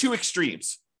covered the two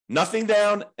extremes, nothing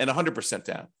down and 100%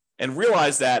 down, and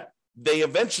realized that they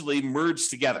eventually merge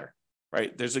together,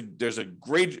 right? There's a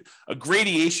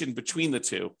gradation between the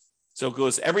two. So it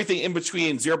goes everything in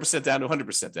between 0% down to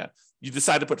 100% down. You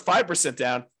decide to put 5%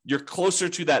 down, you're closer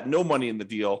to that no money in the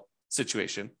deal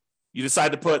situation. You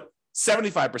decide to put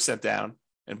 75% down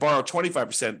and borrow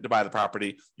 25% to buy the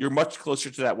property, you're much closer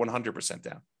to that 100%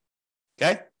 down.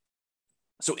 Okay?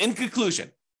 So in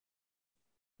conclusion,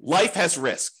 life has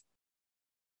risk.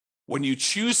 When you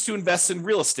choose to invest in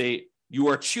real estate, you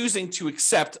are choosing to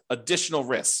accept additional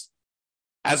risks.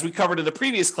 As we covered in the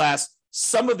previous class,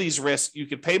 some of these risks you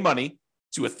could pay money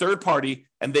to a third party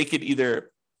and they could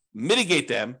either mitigate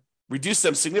them, reduce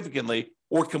them significantly,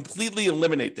 or completely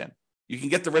eliminate them. You can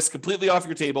get the risk completely off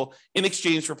your table in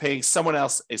exchange for paying someone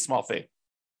else a small fee.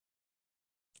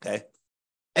 Okay.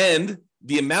 And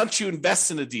the amount you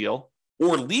invest in a deal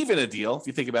or leave in a deal, if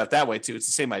you think about it that way too, it's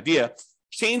the same idea,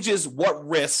 changes what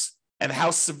risks and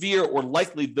how severe or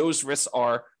likely those risks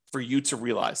are for you to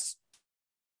realize.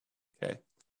 Okay.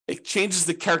 It changes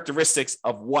the characteristics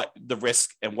of what the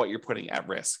risk and what you're putting at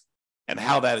risk and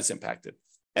how that is impacted.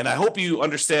 And I hope you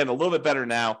understand a little bit better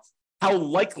now how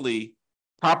likely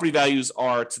property values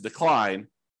are to decline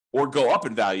or go up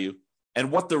in value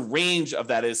and what the range of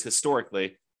that is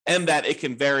historically, and that it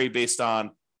can vary based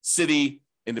on city,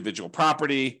 individual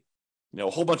property, a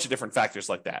whole bunch of different factors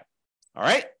like that. All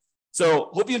right. So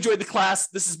hope you enjoyed the class.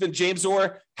 This has been James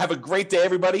Orr. Have a great day,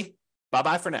 everybody.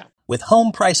 Bye-bye for now. With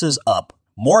home prices up,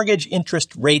 mortgage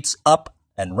interest rates up,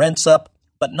 and rents up,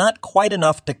 but not quite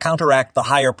enough to counteract the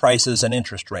higher prices and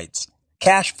interest rates,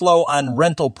 cash flow on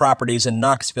rental properties in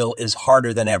Knoxville is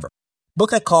harder than ever.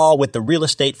 Book a call with the Real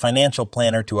Estate Financial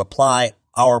Planner to apply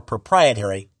our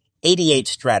proprietary 88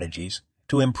 strategies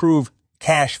to improve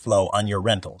cash flow on your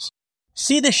rentals.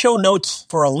 See the show notes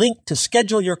for a link to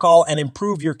schedule your call and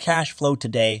improve your cash flow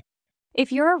today.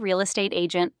 If you're a real estate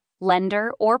agent,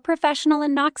 lender, or professional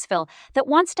in Knoxville that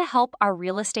wants to help our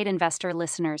real estate investor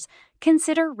listeners,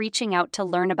 consider reaching out to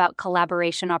learn about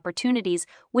collaboration opportunities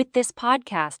with this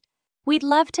podcast. We'd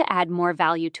love to add more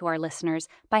value to our listeners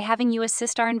by having you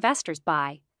assist our investors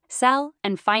buy, sell,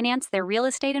 and finance their real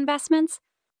estate investments.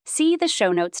 See the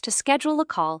show notes to schedule a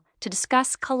call to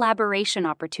discuss collaboration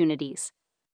opportunities.